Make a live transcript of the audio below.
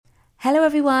Hello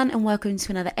everyone and welcome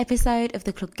to another episode of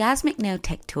the Clorgasmic Nail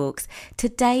Tech Talks.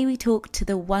 Today we talk to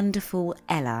the wonderful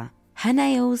Ella. Her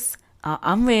nails are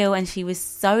unreal and she was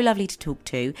so lovely to talk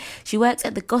to. She works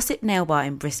at the Gossip Nail Bar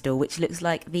in Bristol, which looks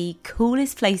like the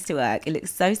coolest place to work. It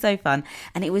looks so fun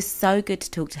and it was so good to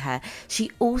talk to her.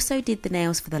 She also did the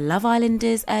nails for the Love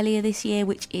Islanders earlier this year,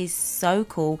 which is so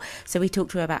cool. So we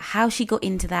talked to her about how she got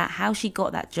into that, how she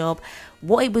got that job,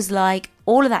 what it was like,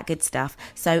 all of that good stuff.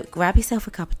 So grab yourself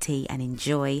a cup of tea and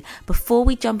enjoy. Before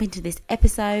we jump into this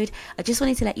episode, I just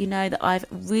wanted to let you know that I've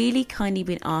really kindly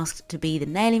been asked to be the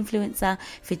nail influencer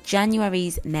for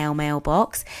January's Nail Mail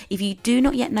Box. If you do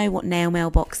not yet know what Nail Mail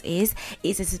Box is,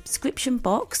 it's a subscription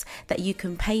box that you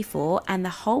can pay for and the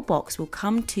whole box will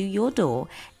come to your door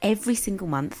every single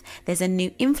month. There's a new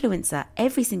influencer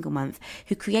every single month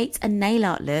who creates a nail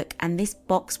art look, and this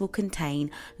box will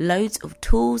contain loads of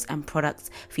tools and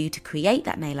products for you to create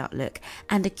that nail art look,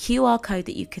 and a QR code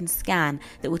that you can scan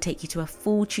that will take you to a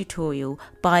full tutorial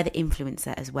by the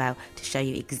influencer as well to show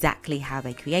you exactly how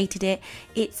they created it.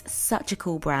 It's such a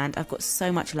cool brand. I've got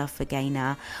so much love for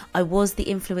Gaynor. I was the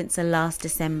influencer last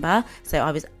December, so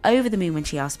I was over the moon when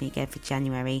she asked me again for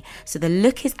January. So the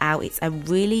look is out. It's a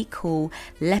really cool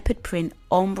leopard print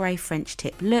ombre French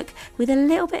tip look with a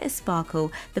little bit of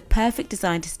sparkle, the perfect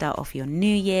design to start off your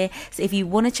new year. So if you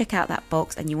want to check out that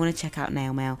box and you want to check out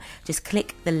Nail Mail, just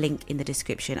click the link in the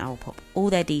description. I will pop all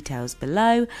their details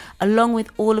below, along with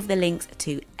all of the links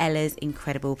to Ella's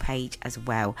incredible page as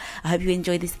well. I hope you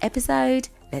enjoyed this episode.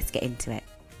 Let's get into it.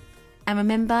 And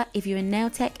remember, if you're in nail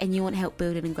tech and you want help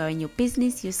building and growing your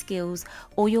business, your skills,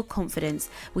 or your confidence,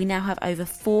 we now have over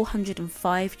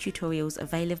 405 tutorials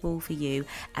available for you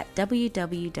at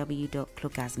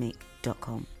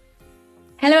www.clorgasmic.com.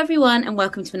 Hello everyone and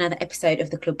welcome to another episode of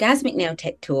the Clorgasmic Nail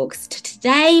Tech Talks.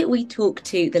 Today we talk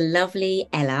to the lovely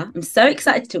Ella. I'm so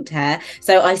excited to talk to her.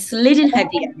 So I slid in her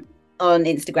DM on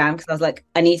Instagram because I was like,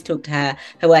 I need to talk to her.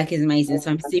 Her work is amazing. So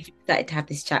I'm super excited to have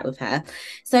this chat with her.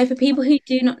 So for people who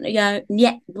do not know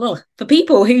yet, for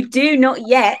people who do not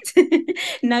yet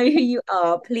know who you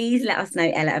are, please let us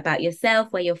know, Ella, about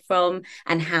yourself, where you're from,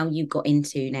 and how you got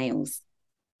into nails.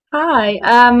 Hi,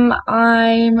 I'm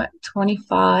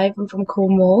 25. I'm from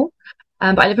Cornwall,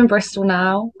 but I live in Bristol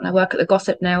now, and I work at the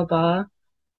Gossip Nail Bar.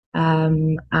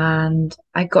 And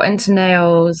I got into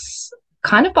nails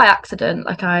kind of by accident.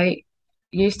 Like I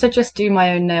used to just do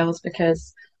my own nails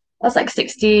because I was like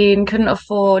 16, couldn't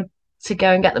afford to go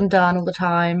and get them done all the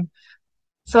time.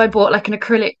 So I bought like an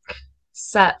acrylic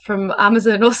set from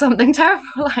Amazon or something terrible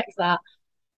like that.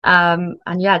 And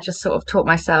yeah, just sort of taught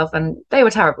myself, and they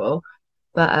were terrible.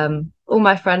 But all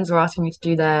my friends were asking me to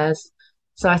do theirs.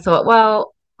 So I thought,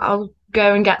 well, I'll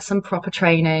go and get some proper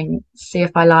training, see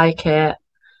if I like it.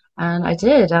 And I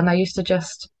did. And I used to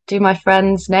just do my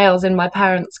friends' nails in my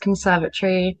parents'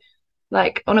 conservatory,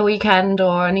 like on a weekend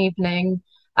or an evening.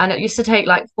 And it used to take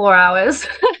like 4 hours.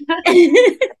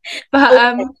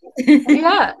 But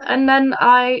yeah. And then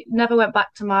I never went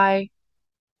back to my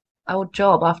old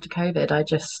job after COVID. I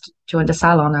just joined a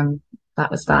salon and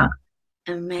that was that.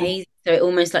 Amazing. So it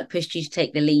almost like pushed you to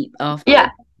take the leap after.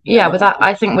 Yeah, yeah.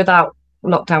 I think without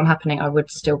lockdown happening, I would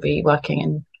still be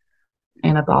working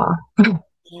in a bar.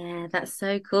 Yeah, that's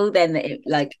so cool then that it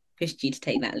like pushed you to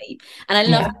take that leap. And I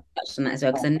love Yeah. that you touched on that as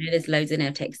well, because I know there's loads of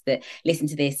nail techs that listen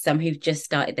to this, some who've just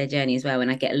started their journey as well. And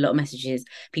I get a lot of messages,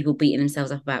 people beating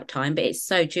themselves up about time, but it's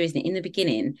so true, isn't it? In the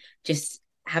beginning, just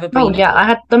have a Oh breathe. yeah, I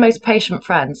had the most patient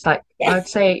friends. Like I Yeah. would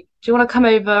say, do you want to come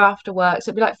over after work? So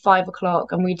it'd be like 5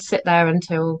 o'clock, and we'd sit there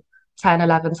until 10,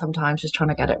 11 sometimes, just trying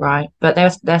to get it right. But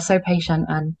they're so patient,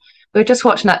 and we would just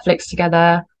watch Netflix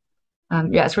together.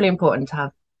 Yeah, it's really important to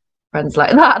have friends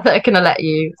like that are gonna let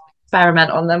you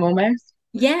experiment on them almost.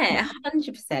 Yeah,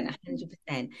 100%,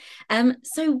 100%.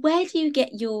 So where do you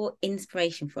get your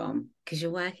inspiration from? Because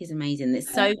your work is amazing.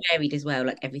 It's so varied as well,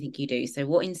 like everything you do. So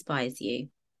what inspires you?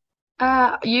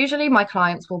 Usually my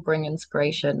clients will bring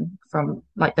inspiration from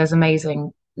like there's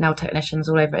amazing nail technicians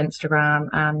all over Instagram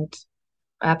and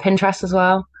Pinterest as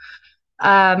well.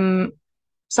 Um,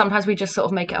 Sometimes we just sort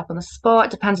of make it up on the spot.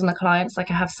 It depends on the clients.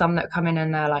 Like I have some that come in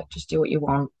and they're like, just do what you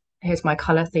want. Here's my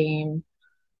color theme.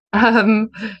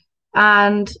 Um,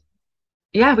 and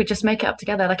yeah, we just make it up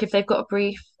together. Like if they've got a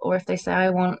brief or if they say, I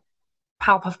want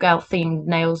Powerpuff Girl themed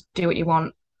nails, do what you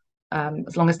want.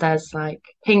 As long as there's like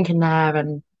pink in there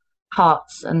and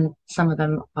hearts, and some of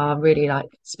them are really like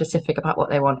specific about what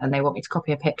they want and they want me to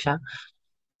copy a picture.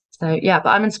 So yeah,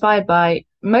 but I'm inspired by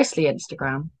mostly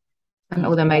Instagram and Yeah.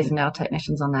 all the amazing nail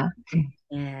technicians on there.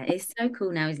 Yeah, it's so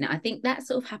cool now, isn't it? I think that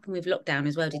sort of happened with lockdown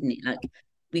as well, didn't it? Like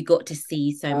we got to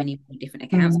see so many more different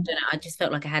accounts. I Mm. don't know, I just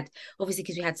felt like I had, obviously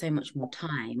because we had so much more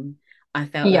time, I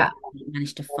felt like Yeah, I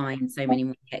managed to find so many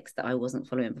more texts that I wasn't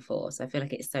following before. So I feel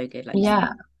like it's so good, like you said. yeah.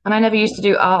 And I never used to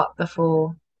do art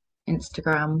before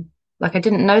Instagram. Like I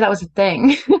didn't know that was a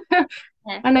thing.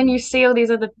 Yeah. And then you see all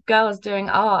these other girls doing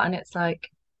art, and it's like,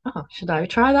 oh, should I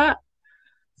try that?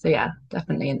 So yeah,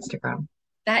 definitely Instagram.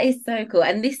 That is so cool.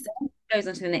 And this goes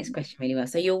on to the next question really well.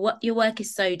 So your work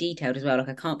is so detailed as well. Like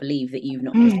I can't believe that you've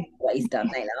not just Mm. always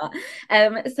done nail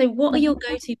art. So what are your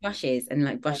go-to brushes and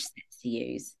like brush sets to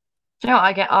use? Do you know what?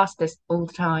 I get asked this all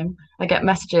the time. I get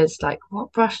messages like,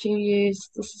 what brush do you use?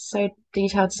 This is so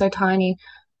detailed, so tiny.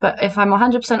 But if I'm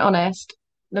 100% honest,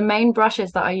 the main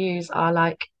brushes that I use are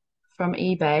like from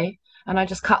eBay, and I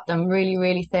just cut them really,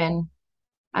 really thin,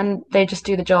 and they just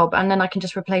do the job. And then I can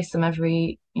just replace them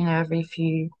every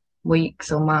few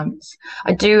weeks or months.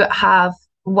 I do have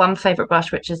one favorite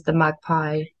brush, which is the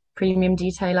Magpie Premium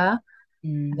Detailer.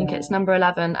 I think Mm. it's number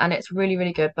 11, and it's really,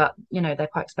 really good, but they're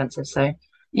quite expensive. So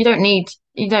you don't need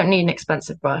an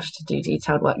expensive brush to do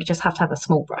detailed work. You just have to have a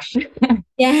small brush.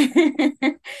 Yeah,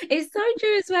 it's so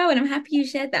true as well. And I'm happy you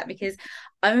shared that because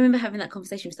I remember having that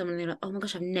conversation with someone and they're like, oh my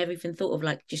gosh, I've never even thought of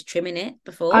like just trimming it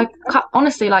I before. cut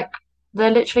honestly, like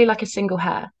they're literally like a single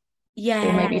hair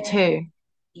or Yeah, maybe two.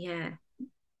 yeah,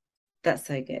 that's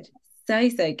so good. So,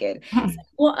 so good. So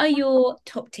what are your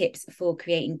top tips for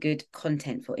creating good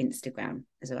content for Instagram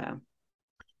as well?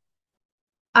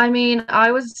 I mean,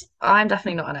 I'm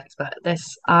definitely not an expert at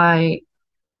this.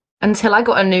 Until I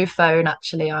got a new phone,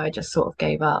 actually, I just sort of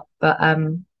gave up. But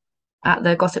at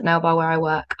the Gossip Nail Bar where I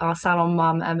work, our salon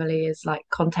mum, Emily, is like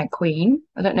content queen.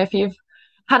 I don't know if you've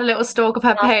had a little stalk of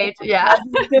her page. Yeah.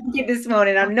 I've been thinking this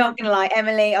morning, I'm not gonna lie,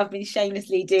 Emily, I've been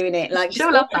shamelessly doing it. Like just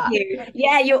She'll all love of that. you.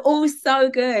 Yeah, you're all so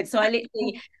good. So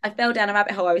I fell down a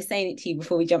rabbit hole. I was saying it to you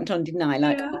before we jumped on, didn't I?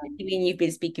 Like Yeah. me and you've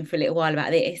been speaking for a little while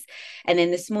about this. And then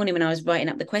this morning when I was writing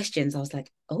up the questions, I was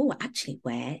like, oh, actually,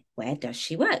 where does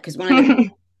she work? Because one of the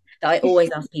that I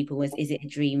always ask people was, is it a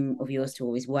dream of yours to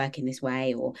always work in this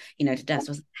way, or to do?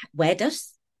 So I was, where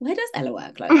does Ella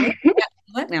work? Like, where does she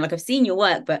actually work now? Like, I've seen your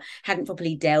work, but hadn't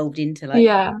properly delved into like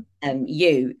Yeah.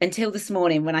 you until this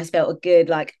morning when I spent a good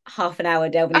like half an hour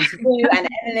delving into you and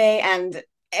Emily and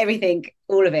everything,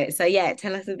 all of it. So yeah,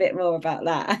 tell us a bit more about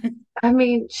that. I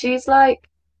mean, she's like,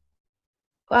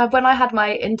 when I had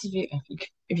my interview,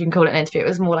 if you can call it an interview, it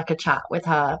was more like a chat with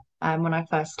her. When I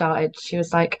first started, she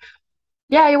was like,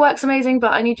 yeah, your work's amazing,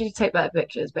 but I need you to take better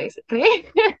pictures, basically.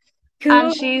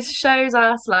 And Cool. she shows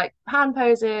us like hand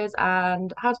poses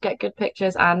and how to get good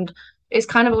pictures, and it's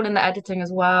kind of all in the editing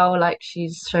as well. Like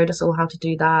she's showed us all how to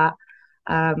do that.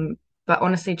 But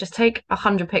honestly, just take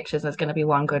 100 pictures. There's going to be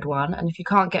one good one, and if you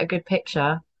can't get a good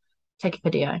picture, take a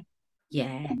video.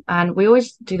 Yeah. And we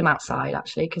always do them outside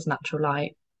actually, because natural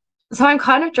light. So I'm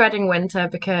kind of dreading winter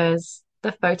because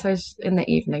the photos in the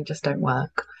evening just don't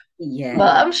work. Yeah.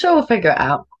 But I'm sure we'll figure it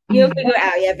out. You'll figure it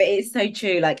out, yeah, but it's so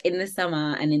true. Like in the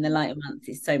summer and in the lighter months,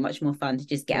 it's so much more fun to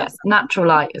just get Yeah, outside. natural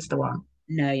light is the one.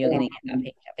 No, you're gonna get that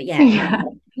picture. But yeah, Yeah.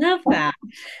 love that.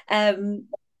 Um,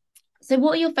 so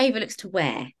what are your favorite looks to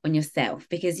wear on yourself?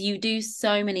 Because you do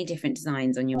so many different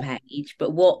designs on your page,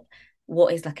 but what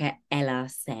is like a Ella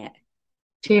set?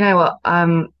 Do you know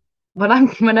what?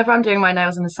 Whenever I'm doing my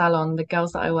nails in the salon, the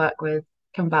girls that I work with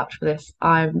can vouch for this.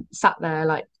 I'm sat there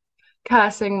like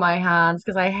cursing my hands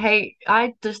because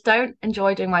I just don't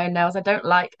enjoy doing my own nails. I don't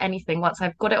like anything. Once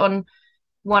I've got it on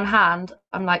one hand,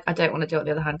 I'm like, I don't want to do it on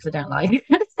the other hand because I don't like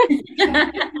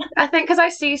it. I think because I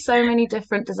see so many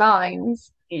different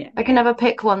designs, Yeah, I can never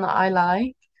pick one that I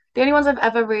like. The only ones I've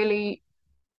ever really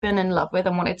been in love with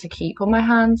and wanted to keep on my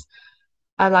hands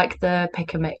are like the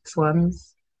pick and mix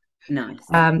ones. nice.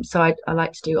 So I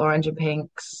like to do orange and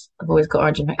pinks. I've always got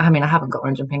orange and pink. I mean, I haven't got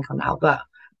orange and pink on now, but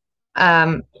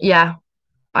yeah,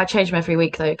 I change them every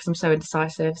week though because I'm so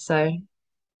indecisive. So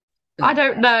I Love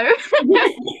don't know.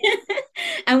 that.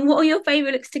 And what are your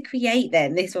favorite looks to create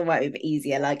then? This one might be a bit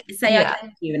easier. Like, say I Yeah, came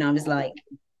to you and I was like,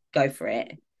 go for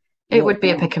it. it What? would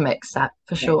be a pick and mix set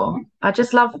for Yeah, sure. I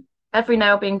just love every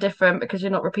nail being different because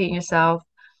you're not repeating yourself,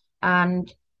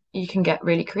 and you can get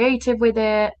really creative with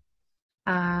it,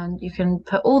 and you can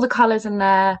put all the colors in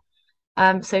there.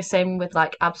 So same with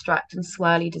like abstract and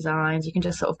swirly designs. You can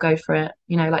just sort of go for it.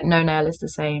 Like no nail is the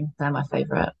same. They're my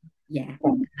favorite. yeah,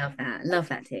 love that. Love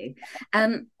that too.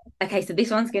 Um, okay, so this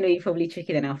one's going to be probably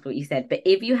tricky then after what you said. But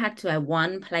if you had to wear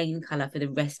one plain color for the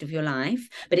rest of your life,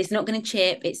 but it's not going to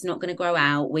chip, it's not going to grow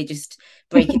out. We're just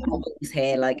breaking the rules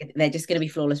here. Like they're just going to be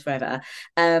flawless forever.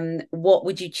 What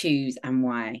would you choose and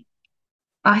why?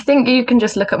 I think you can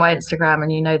just look at my Instagram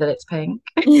and you know that it's pink.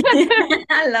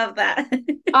 I love that.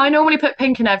 I normally put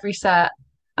pink in every set.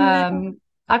 No.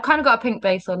 I've kind of got a pink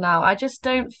base on now. I just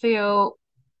don't feel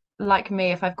like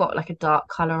me if I've got like a dark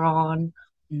color on.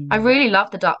 I Mm. really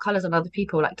love the dark colors on other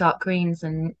people, like dark greens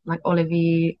and like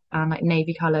olivey and like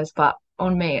navy colors, but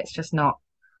on me it's just not,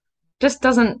 just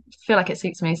doesn't feel like it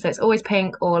suits me. So it's always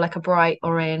pink or like a bright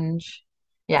orange.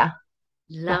 Yeah,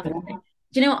 Love it. definitely.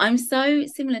 Do you know what? I'm so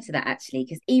similar to that actually,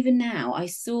 because even now I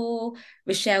saw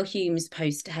Rochelle Humes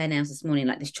post her nails this morning,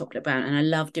 like this chocolate brown, and I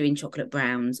love doing chocolate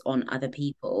browns on other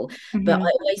people, but I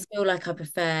Hmm. always feel like I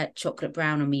prefer chocolate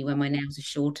brown on me when my nails are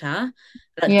shorter,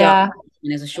 like dark Yeah,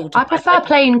 nails are shorter. I But I prefer don't,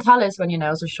 plain colors when your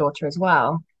nails are shorter as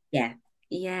well. yeah,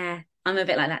 yeah, I'm a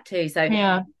bit like that too. So I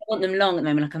Yeah, want them long at the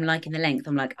moment, like I'm liking the length.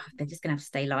 I'm like, oh, they're just gonna have to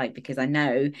stay light because I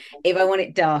know if I want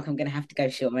it dark, I'm gonna have to go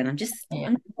short, and yeah.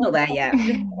 I'm not there yet. I'm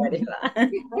just not ready for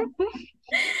that.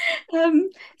 Um,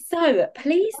 so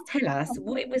please tell us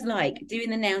what it was like doing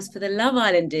the nails for the Love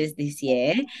Islanders this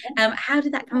year. How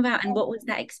did that come about and what was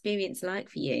that experience like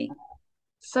for you?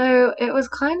 So it was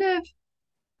kind of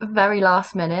very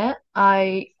last minute.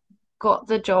 I got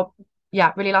the job,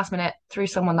 yeah, really last minute through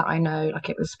someone that I know. Like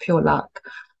it was pure luck.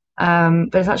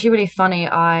 But it's actually really funny.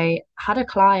 I had a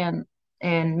client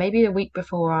in maybe a week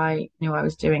before I knew I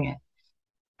was doing it.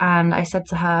 And I said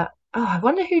to her, "Oh, I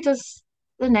wonder who does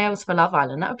the nails for Love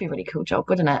Island. That would be a really cool job,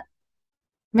 wouldn't it?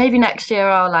 Maybe next year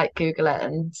I'll like Google it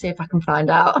and see if I can find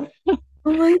out."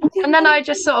 Oh my And then God. I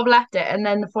just sort of left it. And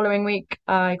then the following week,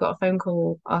 I got a phone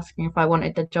call asking if I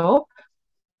wanted the job.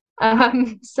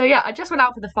 So yeah, I just went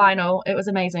out for the final. It was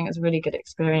amazing. It was a really good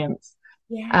experience.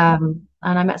 Yeah.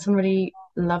 And I met some really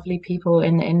lovely people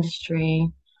in the industry,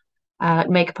 like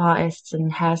makeup artists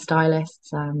and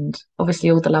hairstylists, and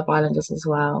obviously all the Love Islanders as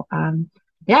well.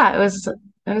 Yeah, it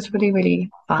was really,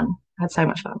 really fun. I had so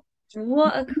much fun.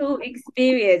 What a cool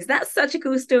experience. That's such a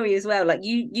cool story as well. Like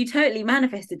you totally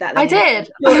manifested that I then and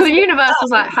did. thought, The universe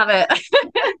was like, have it.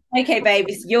 okay, babe,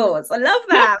 it's yours. I love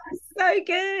that. So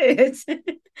good.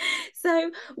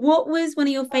 So what was one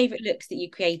of your favorite looks that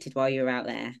you created while you were out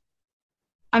there?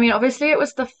 I mean, obviously it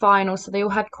was the final, so they all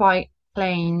had quite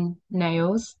plain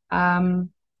nails,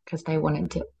 because they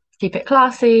wanted to keep it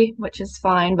classy, which is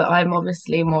fine, but I'm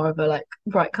obviously more of a like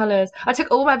bright colors. I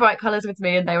took all my bright colors with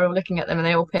me and they were all looking at them and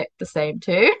they all picked the same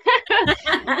too.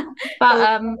 But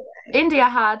Oh, India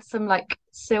had some like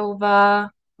silver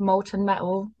molten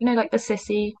metal, like the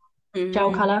sissy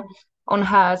gel mhm. color on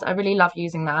hers. I really love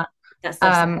using that. That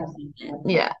stuff's Um, amazing.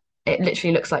 yeah, it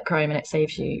literally looks like chrome and it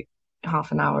saves you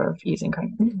half an hour of using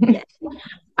chrome. Yeah.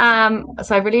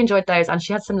 So I really enjoyed those, and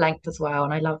she had some length as well,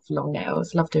 and I love long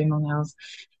nails, love doing long nails.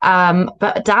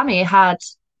 But Dammy had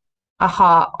a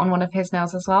heart on one of his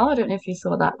nails as well. I don't know if you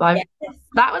saw that, but Yes.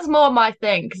 that was more my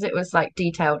thing because it was like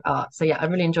detailed art. So yeah, I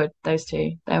really enjoyed those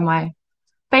two. They're my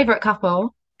favorite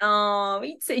couple. Oh,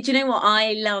 so do you know what?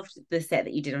 I loved the set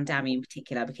that you did on Dammy in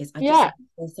particular because I just Yeah, think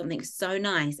there's something so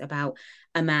nice about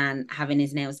a man having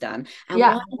his nails done. And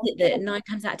why yeah. is it that 9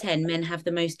 times out of 10 men have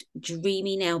the most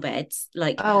dreamy nail beds?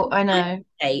 Like Oh, I know.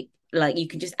 shape, like you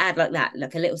can just add like that,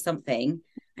 like a little something,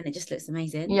 and it just looks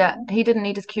amazing. Yeah, he didn't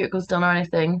need his cuticles done or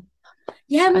anything.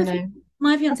 Yeah, I know.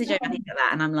 my fiance Joe, I think of that,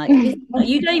 and I'm like, this,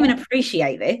 you don't even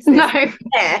appreciate this. No, This,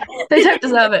 yeah. they don't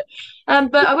deserve it.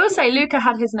 But I will say Luca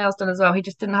had his nails done as well. He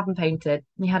just didn't have them painted.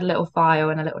 He had a little file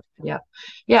and a little, yeah.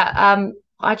 Yeah,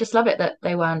 I just love it that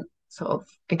they weren't sort of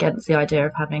against the idea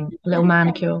of having a little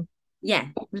manicure. Yeah,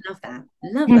 love that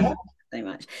so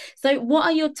much. So, what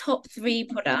are your top three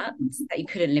products that you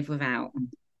couldn't live without?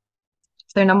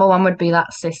 So number one would be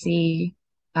that sissy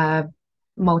uh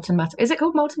molten metal. Is it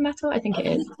called molten metal? I think I it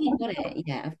is. think you got it.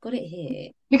 Yeah, I've got it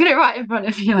here. You got it right in front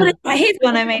of you. Here's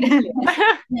one I made earlier.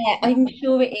 Yeah, I'm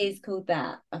sure it is called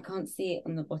that. I can't see it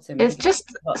on the bottom. I It's think it's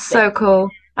just got six. so cool.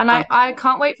 And Oh, I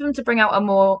can't wait for them to bring out a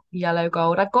more yellow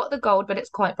gold. I've got the gold, but it's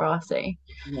quite brassy.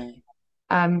 yeah,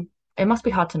 It must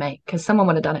be hard to make because someone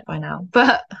would have done it by now.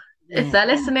 But if yeah, they're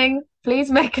listening,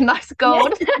 please make a nice yeah.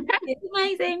 gold. It's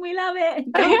amazing. We love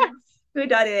it. Go,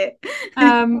 good idea.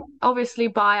 Obviously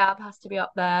Biab has to be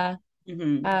up there.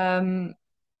 Hmm.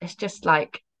 It's just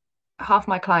like half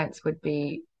my clients would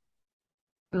be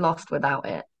lost without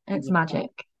it. It's Yeah,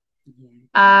 magic. yeah,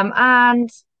 And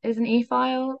is an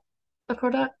e-file a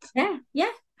product? yeah,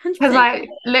 yeah, Because 100%. like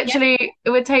Yeah. literally it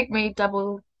would take me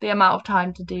double the amount of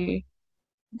time to do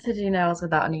nails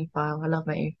without an e-file. I love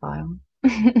my e-file.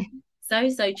 So,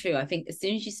 so true. I think as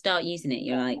soon as you start using it,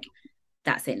 you're like,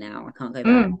 that's it now. I can't go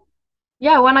back. Mm.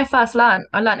 Yeah, when I first learned,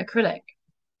 I learned acrylic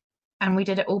and we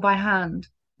did it all by hand.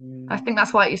 I Mm. think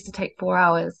that's why it used to take 4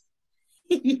 hours.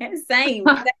 Yeah, same.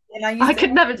 And I used I to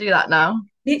could never do that now.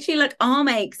 literally like arm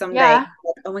ache some days. Yeah,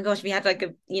 Like, oh my gosh, if we had like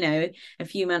a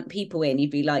few people in,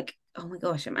 you'd be like, oh my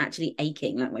gosh, I'm actually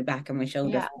aching, like my back and my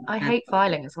shoulder. yeah. I hate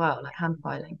filing as well, like hand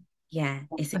filing. Yeah,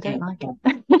 it's a I don't game. like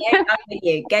Yeah, it. I'm with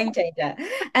you, game changer.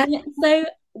 So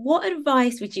what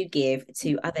advice would you give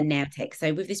to other nail techs?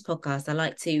 So with this podcast, I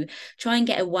like to try and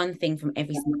get a one thing from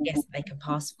every single guest that they can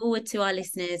pass forward to our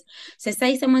listeners. So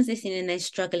say someone's listening and they're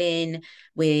struggling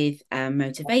with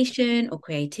motivation or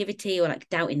creativity or like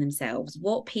doubting themselves.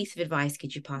 What piece of advice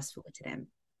could you pass forward to them?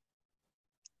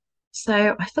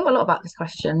 So I thought a lot about this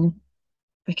question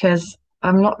because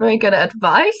I'm not very good at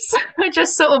advice. I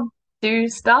just sort of do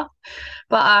stuff.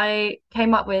 But I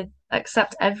came up with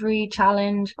accept every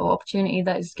challenge or opportunity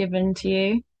that is given to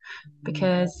you Mm,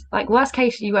 because, like, worst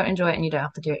case, you won't enjoy it and you don't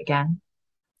have to do it again.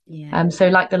 yeah, So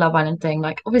like the Love Island thing,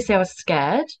 like obviously I was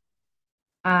scared,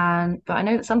 and but I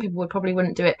know that some people would probably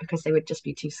wouldn't do it because they would just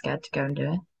be too scared to go and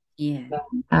do it. yeah,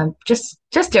 Just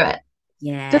do it.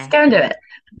 Just yeah. go and do it.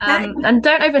 That, And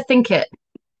don't overthink it.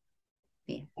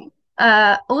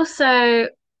 yeah. Also,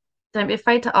 don't be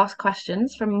afraid to ask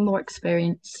questions from more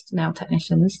experienced nail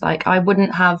technicians. Like I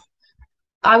wouldn't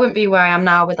be where I am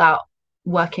now without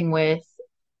working with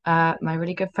my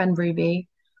really good friend Ruby.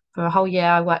 For a whole year,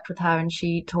 I worked with her and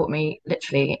she taught me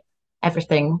literally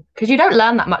everything because you don't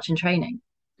learn that much in training.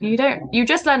 You Mm, don't, you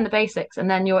just learn the basics and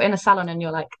then you're in a salon and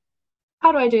you're like,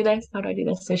 how do I do this? How do I do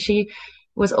this? So she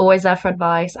was always there for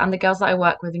advice. And the girls that I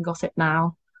work with in Gossip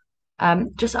now,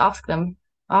 just ask them,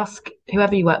 ask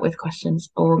whoever you work with questions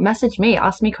or message me,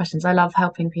 ask me questions. I love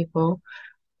helping people.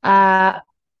 Uh,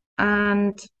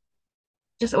 and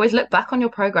just always look back on your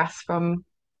progress from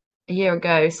a year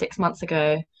ago, 6 months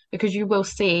ago, because you will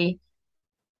see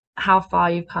how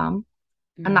far you've come.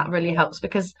 And that mm. really helps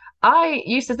because I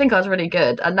used to think I was really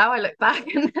good, and now I look back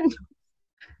and then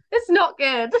it's not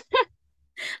good.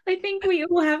 I think we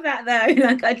all have that though.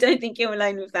 Like, I don't think you're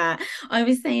alone with that. I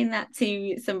was saying that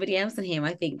to somebody else on here,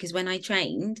 I think, because when I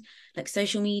trained, like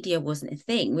social media wasn't a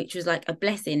thing, which was like a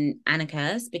blessing and a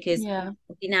curse because Yeah.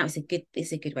 now it's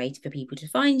a good way for people to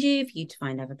find you, for you to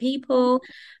find other people.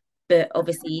 But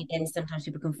obviously, then sometimes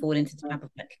people can fall into the trap of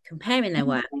like comparing their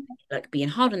work, like being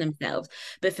hard on themselves.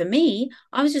 But for me,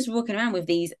 I was just walking around with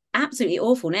these absolutely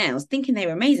awful nails, thinking they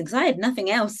were amazing because I had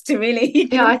nothing else to really.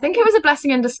 Yeah, I think it was a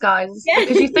blessing in disguise Yeah.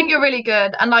 because you think you're really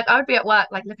good. And like I would be at work,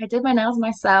 like, look, I did my nails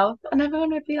myself, and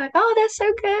everyone would be like, oh, they're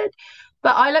so good.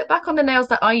 But I look back on the nails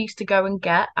that I used to go and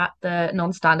get at the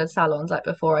non-standard salons, like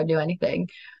before I knew anything,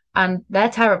 and they're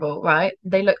terrible, right?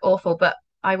 They look awful, but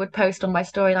I would post on my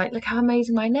story, like, look how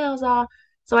amazing my nails are.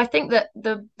 So I think that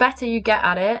the better you get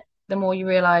at it, the more you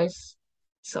realize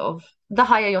sort of the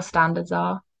higher your standards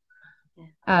are.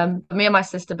 Me and my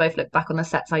sister both look back on the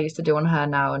sets I used to do on her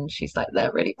now, and she's like,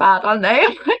 they're really bad, aren't they?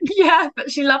 I'm like, yeah,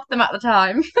 but she loved them at the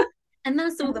time. And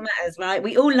that's all that matters, right?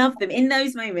 We all love them in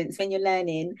those moments when you're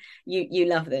learning, you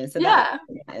love them. So that's Yeah.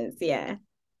 what matters. Yeah.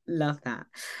 Love that.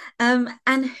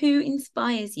 And who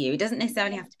inspires you? It doesn't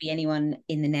necessarily have to be anyone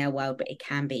in the nail world, but it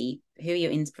can be. Who are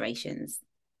your inspirations?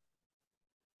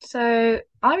 So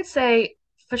I would say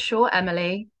for sure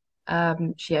Emily.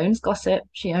 She owns Gossip.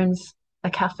 She owns a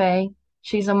cafe.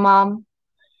 She's a mum.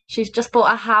 She's just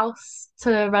bought a house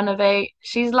to renovate.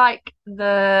 She's like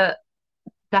the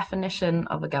definition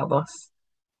of a girl boss.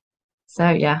 So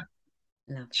yeah,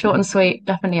 Love short that. and sweet,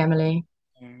 definitely Emily.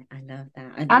 Yeah, I love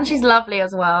that. I And think she's lovely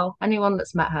as well. Anyone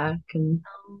that's met her can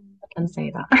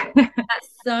say that. that's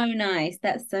so nice.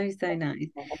 That's so nice.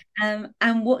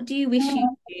 And what do you wish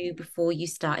you knew before you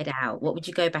started out? What would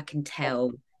you go back and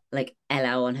tell like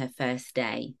Ella on her first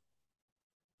day?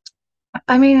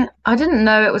 I mean, I didn't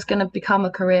know it was going to become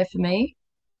a career for me,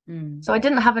 Mm. so I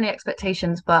didn't have any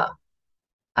expectations, but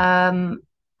um,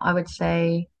 I would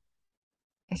say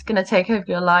it's going to take over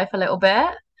your life a little bit,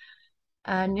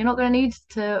 and you're not going to need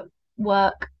to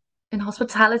work in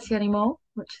hospitality anymore,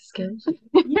 which is good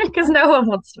because no one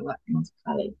wants to work in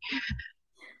hospitality.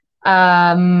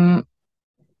 Um,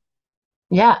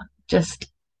 yeah,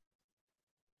 just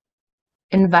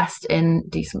invest in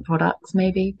decent products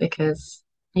maybe because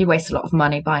you waste a lot of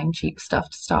money buying cheap stuff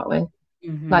to start with,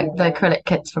 like Hmm. the acrylic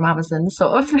kits from Amazon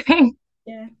sort of thing.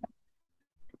 Yeah.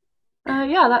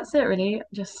 Yeah, that's it really.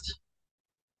 Just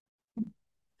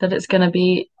that it's gonna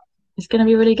be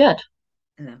really good.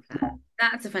 I love that.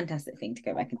 That's a fantastic thing to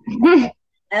go back and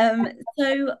say.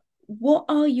 So what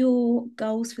are your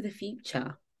goals for the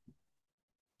future?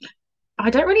 I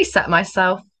don't really set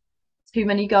myself too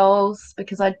many goals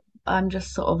because I'm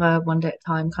just sort of a one day at a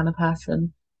time kind of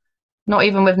person. Not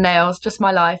even with nails, just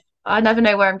my life. I never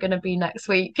know where I'm gonna be next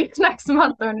week, next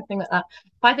month, or anything like that.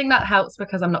 But I think that helps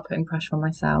because I'm not putting pressure on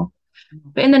myself.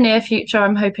 But in the near future,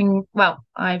 I'm hoping, well,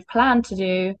 I've planned to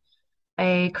do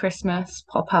a Christmas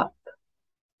pop-up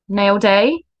nail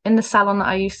day in the salon that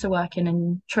I used to work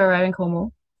in Truro in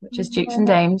Cornwall, which is Dukes and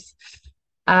Dames.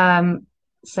 Um,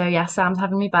 so yeah, Sam's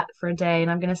having me back for a day,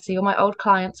 and I'm going to see all my old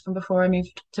clients from before I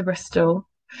moved to Bristol.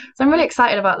 So I'm really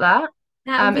excited about that,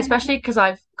 That'll be especially because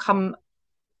I've come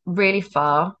really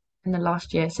far in the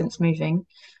last year since moving.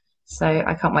 So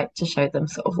I can't wait to show them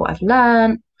sort of what I've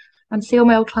learned and see all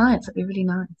my old clients. It'd be really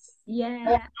nice.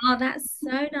 Yeah. Oh, that's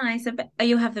so nice. Oh,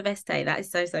 you'll have the best day. That is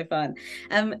so, so fun.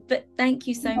 But thank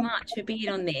you so much for being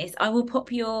on this. I will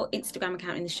pop your Instagram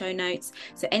account in the show notes.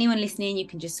 So anyone listening, you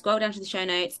can just scroll down to the show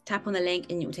notes, tap on the link,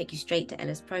 and it will take you straight to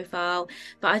Ella's profile.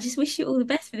 But I just wish you all the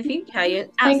best for the future. You're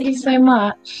Thank you absolutely so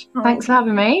much. Oh, Thanks for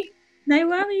having me. no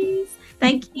worries.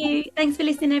 Thank you. Thanks for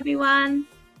listening, everyone.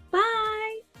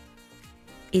 Bye.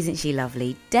 Isn't she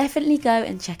lovely? Definitely go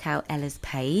and check out Ella's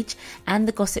page and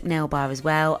the Gossip Nail Bar as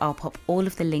well. I'll pop all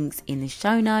of the links in the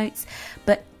show notes.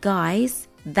 But guys,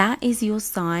 that is your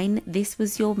sign. This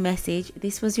was your message.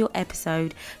 This was your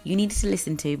episode you needed to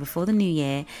listen to before the new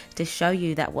year to show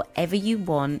you that whatever you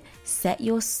want, set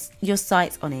your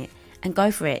sights on it and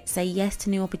go for it. Say yes to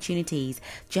new opportunities.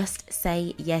 Just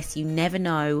say yes. You never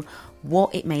know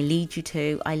what it may lead you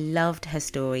to. I loved her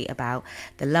story about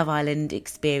the Love Island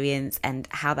experience and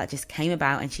how that just came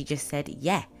about, and she just said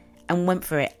yeah and went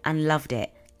for it and loved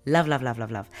it. Love, love, love,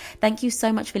 love, love. Thank you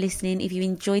so much for listening. If you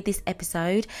enjoyed this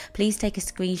episode, please take a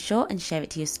screenshot and share it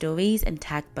to your stories and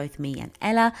tag both me and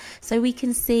Ella so we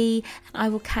can see, and I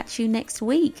will catch you next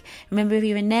week. Remember, if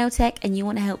you're in nail tech and you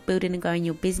want to help building and growing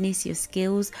your business, your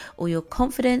skills or your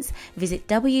confidence, visit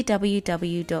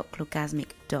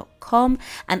www.clubgasmic.com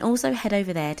and also head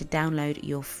over there to download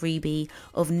your freebie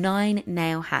of 9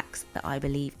 nail hacks that I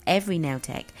believe every nail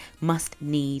tech must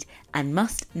need and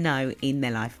must know in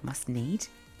their life. Must need.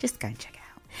 Just go and check it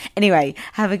out. Anyway,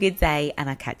 have a good day and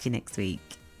I'll catch you next week.